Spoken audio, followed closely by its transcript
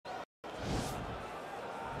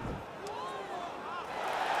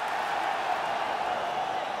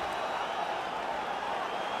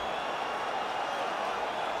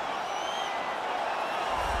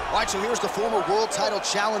right, so here's the former world title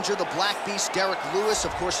challenger, the Black Beast, Derrick Lewis.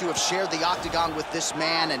 Of course, you have shared the octagon with this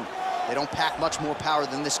man, and they don't pack much more power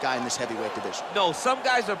than this guy in this heavyweight division. No, some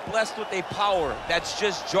guys are blessed with a power that's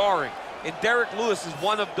just jarring, and Derrick Lewis is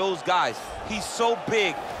one of those guys. He's so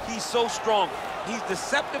big, he's so strong, he's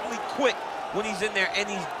deceptively quick when he's in there, and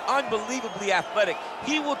he's unbelievably athletic.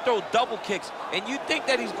 He will throw double kicks, and you think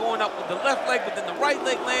that he's going up with the left leg, but then the right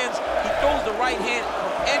leg lands. He throws the right hand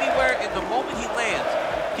from anywhere, and the moment he lands,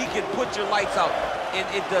 he can put your lights out. And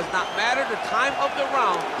it does not matter the time of the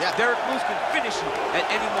round. Yeah. Derrick Lewis can finish you at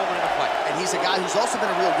any moment in the fight. And he's a guy who's also been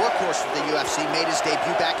a real workhorse for the UFC, made his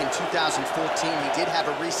debut back in 2014. He did have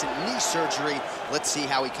a recent knee surgery. Let's see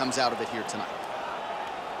how he comes out of it here tonight.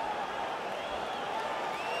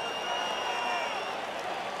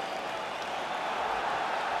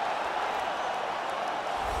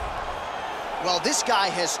 Well, this guy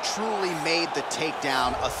has truly made the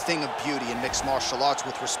takedown a thing of beauty in mixed martial arts.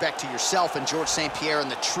 With respect to yourself and George St. Pierre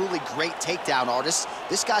and the truly great takedown artists,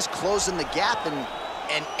 this guy's closing the gap and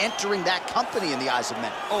entering that company in the eyes of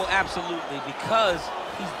many. Oh, absolutely, because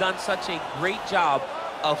he's done such a great job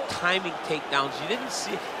of timing takedowns.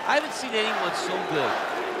 I haven't seen anyone so good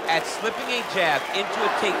at slipping a jab into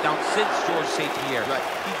a takedown since George St. Pierre. Right.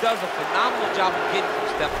 He does a phenomenal job of getting from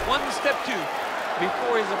step one to step two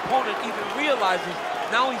before his opponent even realizes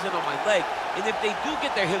now he's in on my leg. And if they do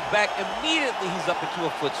get their hips back, immediately he's up into a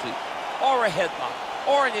foot sweep or a headlock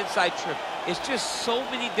or an inside trip. It's just so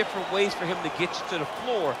many different ways for him to get you to the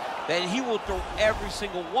floor that he will throw every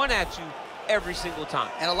single one at you every single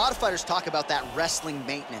time. And a lot of fighters talk about that wrestling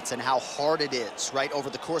maintenance and how hard it is, right,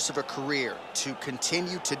 over the course of a career to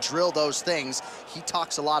continue to drill those things. He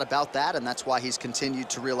talks a lot about that, and that's why he's continued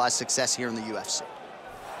to realize success here in the UFC.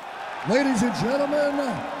 Ladies and gentlemen,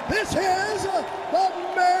 this is the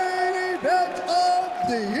main event of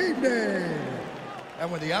the evening. And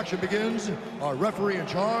when the action begins, our referee in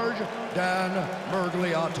charge, Dan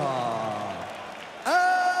Mergliata.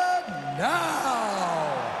 And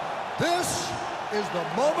now, this is the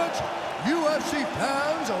moment UFC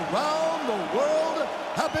fans around the world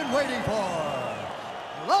have been waiting for.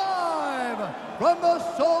 Live from the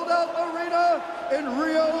sold-out arena in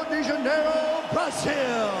Rio de Janeiro,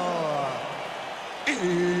 Brazil. It's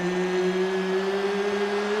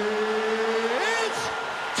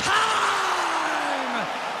time!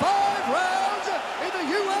 5 rounds in the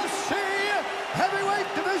UFC heavyweight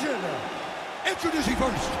division. Introducing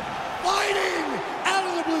first, fighting out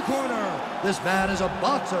of the blue corner. This man is a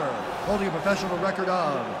boxer holding a professional record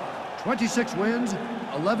of 26 wins,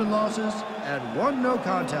 11 losses, and 1 no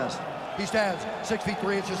contest. He stands 6 feet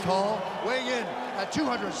 3 inches tall, weighing in at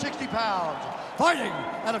 260 pounds. Fighting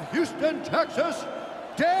out of Houston, Texas,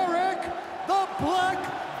 Derrick the Black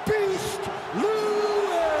Beast Lewis.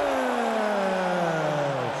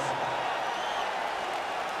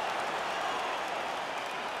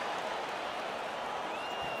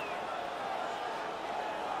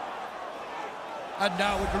 And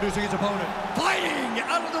now introducing his opponent, fighting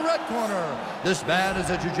out of the red corner. This man is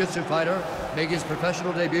a jiu-jitsu fighter, making his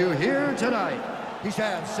professional debut here tonight. He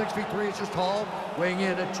stands 6 feet 3 inches tall, weighing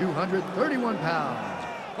in at 231 pounds.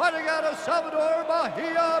 Fighting out of Salvador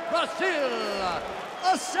Bahia, Brazil,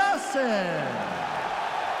 Assassin.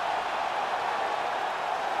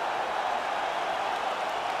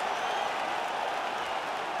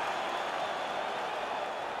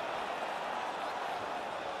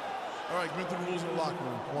 All right, commit to the rules in the locker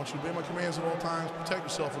room. I want you to obey my commands at all times, protect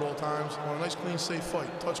yourself at all times. I want a nice, clean, safe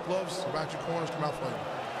fight. Touch gloves, back your corners, come out fighting.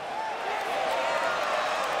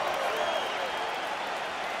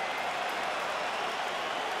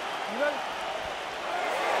 You ready?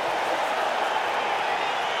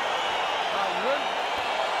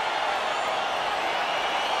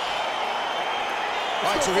 All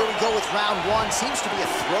right, so here we go with round 1. Seems to be a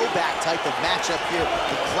throwback type of matchup here.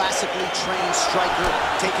 The classically trained striker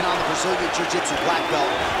taking on the Brazilian Jiu-Jitsu black belt.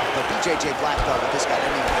 The BJJ black belt with this guy, I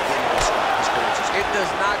didn't even begin to describe his career. It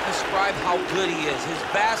does not describe how good he is. His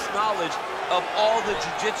vast knowledge of all the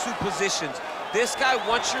Jiu-Jitsu positions. This guy,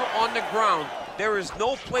 once you're on the ground, there is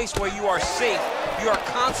no place where you are safe. You are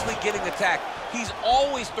constantly getting attacked. He's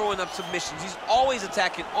always throwing up submissions. He's always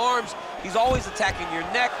attacking arms. He's always attacking your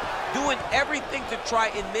neck, doing everything to try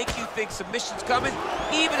and make you think submission's coming,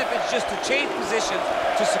 even if it's just to change positions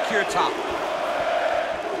to secure top.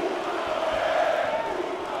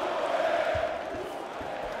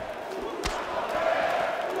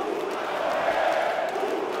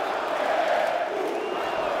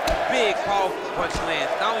 Big, powerful punch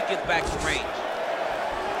lands. Now he gets back to range.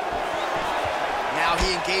 Now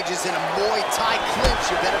he engages in a Muay Thai clinch.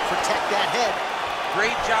 You better protect that head.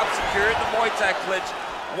 Great job securing the Muay Thai clinch.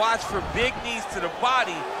 Watch for big knees to the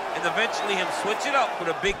body and eventually him switch it up with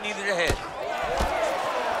a big knee to the head.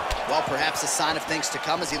 Well, perhaps a sign of things to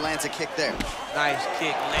come as he lands a kick there. Nice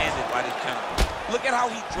kick landed by the general. Look at how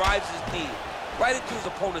he drives his knee right into his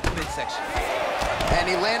opponent's midsection. And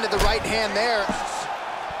he landed the right hand there.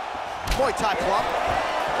 Muay Thai plump.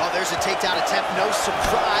 Well, there's a takedown attempt. No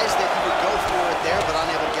surprise that he would go for it there, but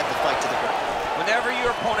unable to get the fight to the ground. Whenever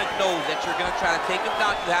your opponent knows that you're going to try to take him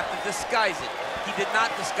down, you have to disguise it. He did not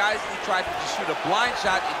disguise it. He tried to just shoot a blind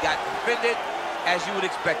shot. It got defended as you would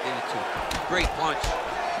expect it to. Great punch.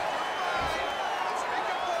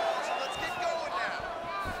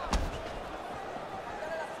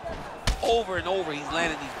 Over and over, he's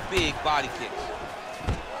landing these big body kicks.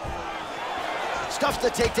 Stuffs the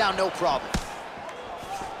takedown, no problem.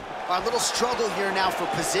 A little struggle here now for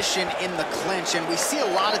position in the clinch, and we see a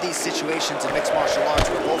lot of these situations in mixed martial arts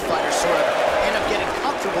where both fighters sort of end up getting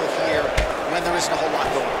comfortable here when there isn't a whole lot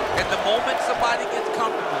going on. And the moment somebody gets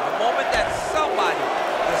comfortable, the moment that somebody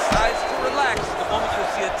decides to relax, the moment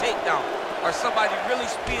you'll see a takedown or somebody really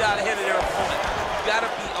speed out ahead of their opponent. You gotta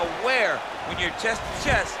be aware when you're chest to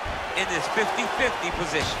chest in this 50-50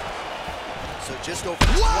 position. So just over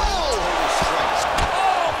 20 total strikes.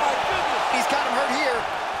 Oh my goodness! He's got him hurt here.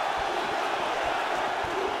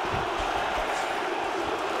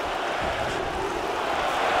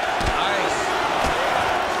 Nice.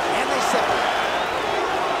 And they separate.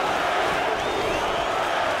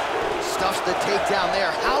 Stuffs the takedown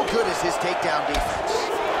there. How good is his takedown defense?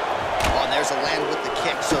 Oh, and there's a land with the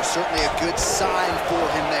kick, so certainly a good sign for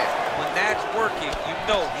him there. When that's working, you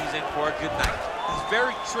know he's in for a good night. He's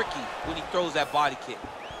very tricky when he throws that body kick.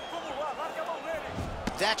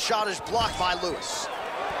 That shot is blocked by Lewis.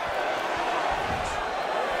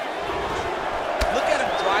 Look at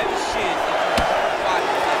him drive his shin into the body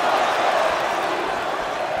with that body kick.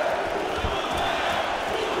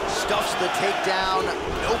 Stuffs the takedown,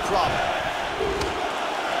 no problem.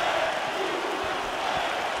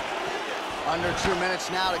 Under 2 minutes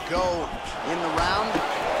now to go in the round.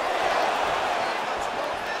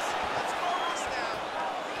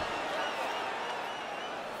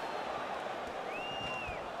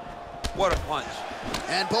 What a punch.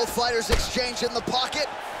 And both fighters exchange in the pocket.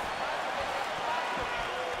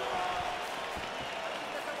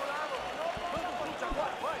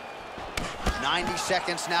 .90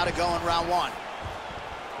 seconds now to go in round one.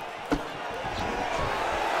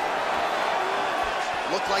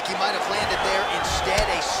 Looked like he might have landed there. Instead,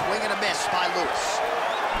 a swing and a miss by Lewis.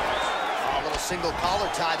 Oh, a little single collar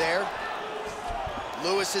tie there.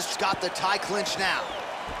 Lewis has got the tie clinch now.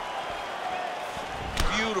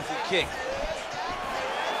 Beautiful kick.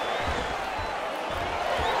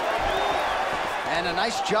 And a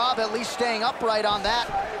nice job at least staying upright on that.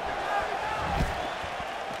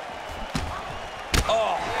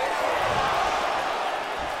 Oh.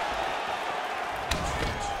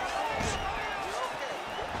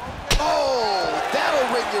 Oh,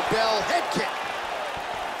 that'll ring your bell. Head kick.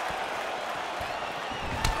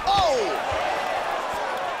 Oh!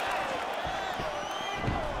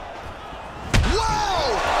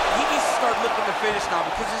 Whoa! He needs to start looking to finish now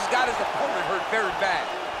because he's got his opponent hurt very bad.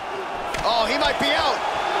 Oh, he might be out.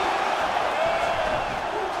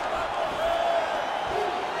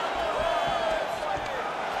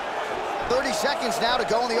 .30 seconds now to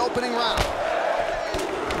go in the opening round.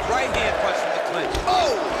 Right hand punch from the clinch.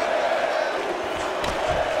 Oh!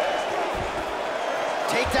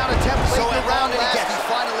 Takedown attempt late in the round, and he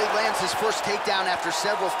finally lands his first takedown after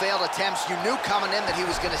several failed attempts. You knew coming in that he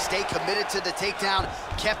was going to stay committed to the takedown,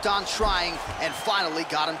 kept on trying, and finally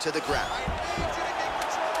got him to the ground.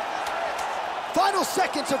 Final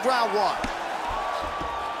seconds of round one.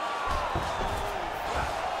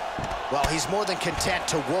 Well, he's more than content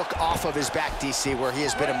to work off of his back, DC, where he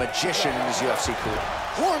has been a magician in his UFC career.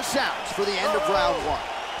 Horn sounds for the end of round one.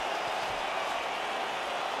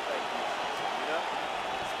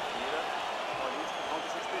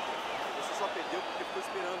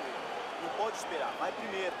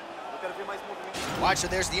 All right, so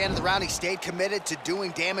there's the end of the round. He stayed committed to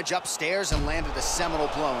doing damage upstairs and landed a seminal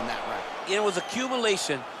blow in that round. It was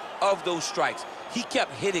accumulation of those strikes. He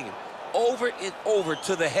kept hitting him over and over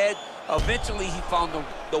to the head. Eventually, he found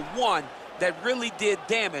the one that really did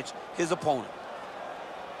damage his opponent.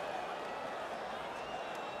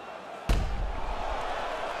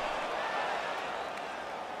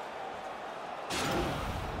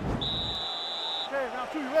 Okay, round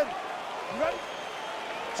two, you ready? You ready?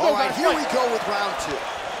 All right, here we go with round two.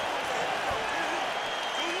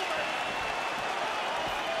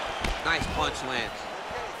 Nice punch lands.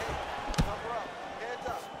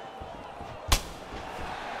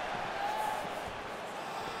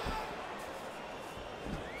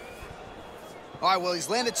 All right, well, he's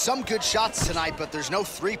landed some good shots tonight, but there's no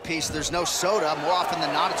three-piece, there's no soda. More often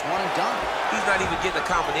than not, it's one and done. He's not even getting a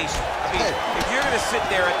combination. I mean, if you're going to sit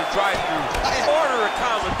there at the drive-thru, order a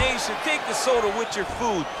combination, take the soda with your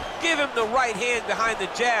food, give him the right hand behind the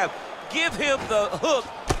jab, give him the hook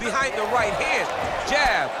behind the right hand.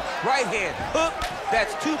 Jab, right hand, hook.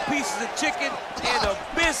 That's 2 pieces of chicken and a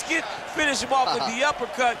biscuit. Finish him off with the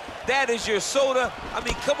uppercut. That is your soda. I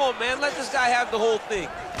mean, come on, man. Let this guy have the whole thing.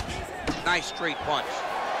 Nice straight punch.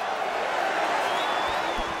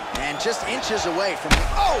 And just inches away from the...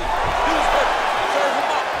 Oh! He was hurt. Serve him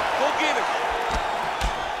up. Go get him.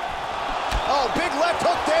 Oh, big left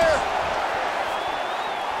hook there.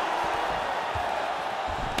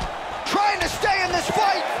 Trying to stay in this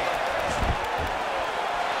fight.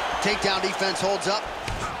 Takedown defense holds up.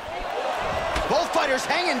 Both fighters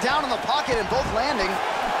hanging down in the pocket and both landing.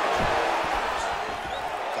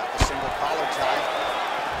 Got the single collar tie.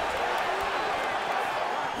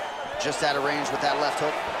 Just out of range with that left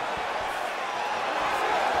hook.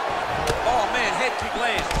 Oh, man, head kick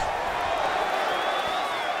lands.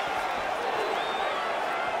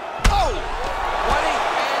 Oh! What a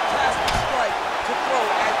fantastic strike to throw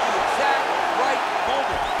at the exact right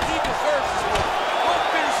moment. He deserves this one. Go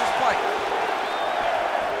finish his fight.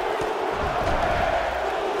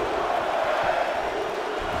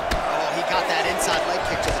 Oh, he got that inside leg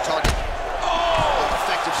kick to the target. Oh!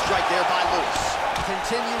 Effective strike there by Lewis.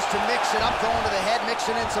 Continues to mix it up, going to the head,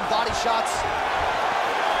 mixing in some body shots.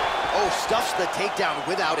 Oh, stuffs the takedown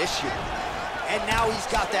without issue. And now he's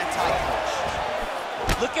got that tie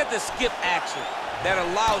punch. Look at the skip action that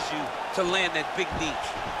allows you to land that big knee.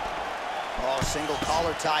 Oh, single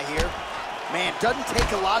collar tie here. Man, doesn't take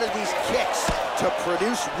a lot of these kicks to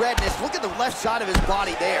produce redness. Look at the left side of his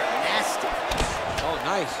body there. Nasty. Oh,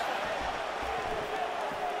 nice.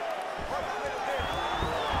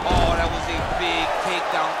 Oh, that was a big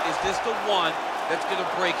takedown. Is this the one that's going to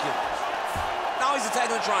break him? Now he's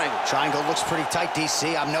attacking the triangle. Triangle looks pretty tight,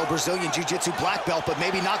 DC. I'm no Brazilian Jiu-Jitsu black belt, but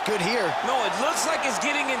maybe not good here. No, it looks like it's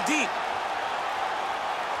getting in deep.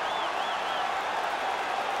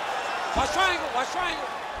 Watch triangle, watch triangle.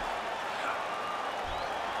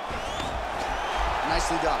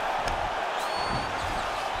 Nicely done.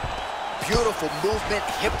 Beautiful movement,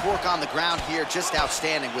 hip work on the ground here. Just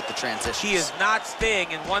outstanding with the transitions. He is not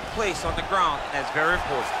staying in one place on the ground, and that's very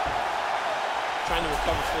important. Trying to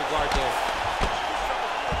recover full guard there.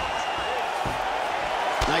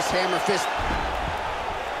 Nice hammer fist.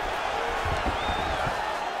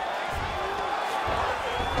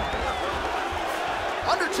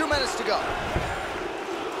 Under 2 minutes to go.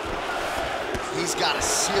 He's got a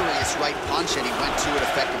serious right punch, and he went to it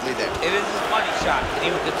effectively there. It is his money shot, and he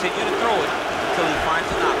will continue to throw it until he finds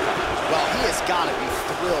a knockout. Well, he has got to be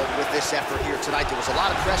thrilled with this effort here tonight. There was a lot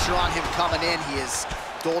of pressure on him coming in. He has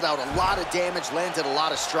doled out a lot of damage, landed a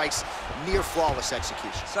lot of strikes, near flawless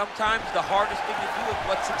execution. Sometimes the hardest thing to do is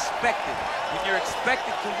what's expected. When you're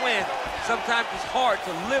expected to win, sometimes it's hard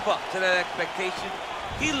to live up to that expectation.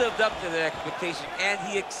 He lived up to that expectation, and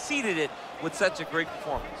he exceeded it with such a great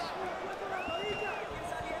performance.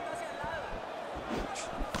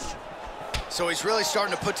 So he's really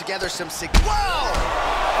starting to put together some Whoa! Oh,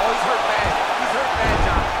 he's hurt bad. He's hurt bad,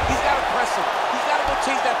 John. He's got to press him. He's got to go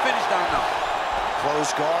chase that finish down now.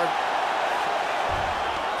 Close guard.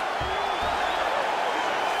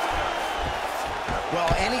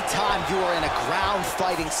 Well, anytime you are in a ground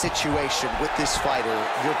fighting situation with this fighter,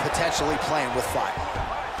 you're potentially playing with fire.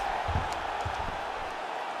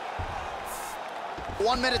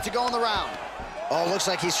 1 minute to go in the round. Oh, looks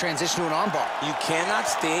like he's transitioned to an armbar. You cannot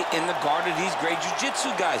stay in the guard of these great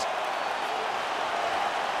jiu-jitsu guys.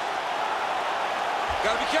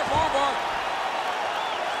 Gotta be careful, armbar.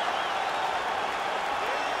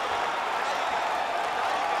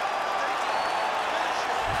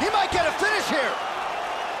 He might get a finish here.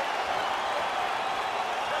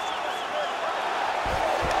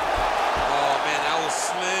 Oh, man, that was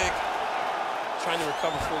slick. Trying to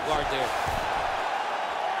recover full guard there.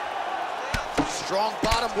 Strong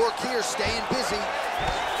bottom work here, staying busy. All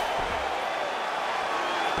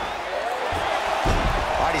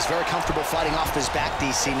right, he's very comfortable fighting off his back,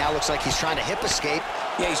 DC. Now looks like he's trying to hip escape.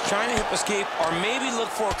 Yeah, he's trying to hip escape or maybe look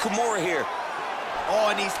for a Kimura here. Oh,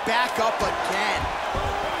 and he's back up again.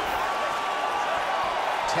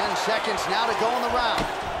 10 seconds now to go in the round.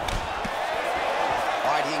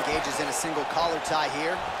 All right, he engages in a single collar tie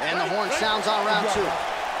here, and the horn sounds on round 2.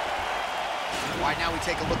 All right, now we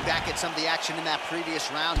take a look back at some of the action in that previous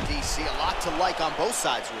round, DC. A lot to like on both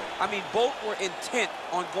sides, really. I mean, both were intent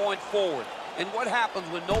on going forward. And what happens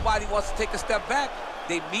when nobody wants to take a step back?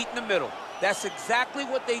 They meet in the middle. That's exactly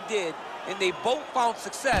what they did and they both found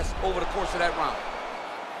success over the course of that round.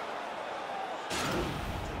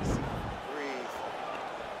 Breathe.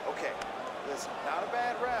 Okay, listen, not a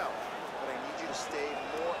bad round, but I need you to stay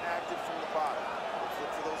more active from the bottom.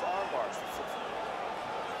 Look for those arm bars.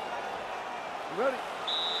 You ready?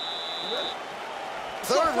 You ready?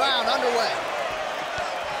 Third round underway.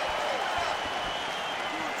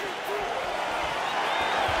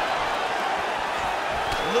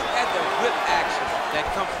 Look at the whip action that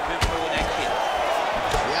comes from him throwing that kick.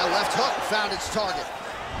 Yeah, left hook found its target.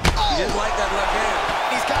 He didn't like that left hand.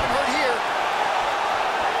 He's got him hurt here.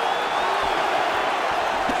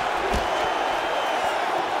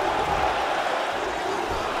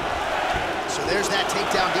 So there's that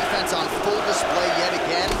takedown defense on full display yet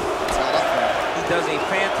again. It's not up for him. He does a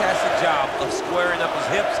fantastic job of squaring up his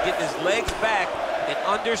hips, getting his legs back, and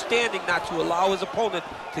understanding not to allow his opponent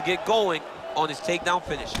to get going on his takedown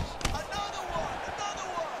finishes.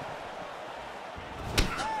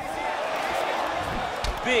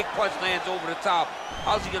 Big punch lands over the top.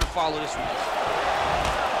 How's he gonna follow this one?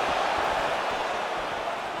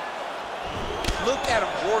 Look at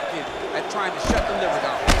him working at trying to shut the liver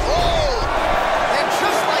down. Oh! And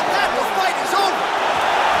just like that, the fight is over.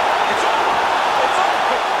 It's over. It's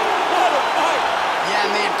over. What a fight. Yeah,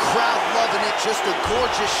 man, crowd loving it. Just a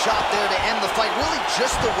gorgeous shot there to end the fight. Really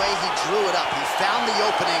just the way he drew it up. He found the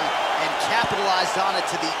opening and capitalized on it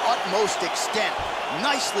to the utmost extent.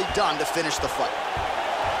 Nicely done to finish the fight.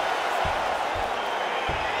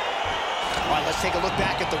 All right, let's take a look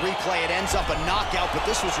back at the replay. It ends up a knockout, but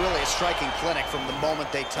this was really a striking clinic from the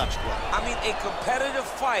moment they touched one. I mean, a competitive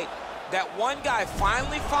fight that one guy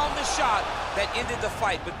finally found the shot that ended the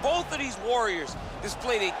fight. But both of these warriors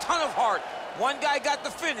displayed a ton of heart. One guy got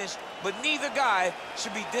the finish, but neither guy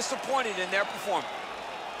should be disappointed in their performance.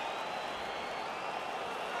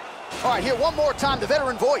 All right, here one more time, the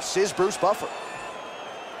veteran voice is Bruce Buffer.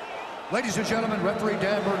 Ladies and gentlemen, referee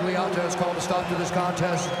Dan Bergliata has called a stop to this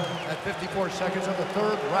contest at 54 seconds of the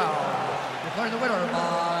third round. Declaring the winner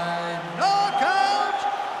by knockout,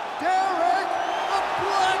 Derrick the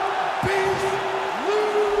Black Beast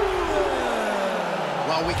Lewis.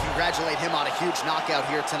 Well, we congratulate him on a huge knockout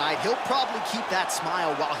here tonight. He'll probably keep that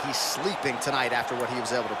smile while he's sleeping tonight after what he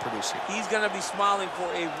was able to produce here. He's going to be smiling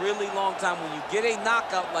for a really long time. When you get a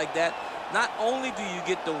knockout like that, not only do you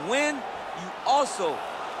get the win, you also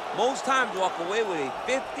most times walk away with a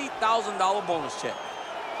 $50,000 bonus check.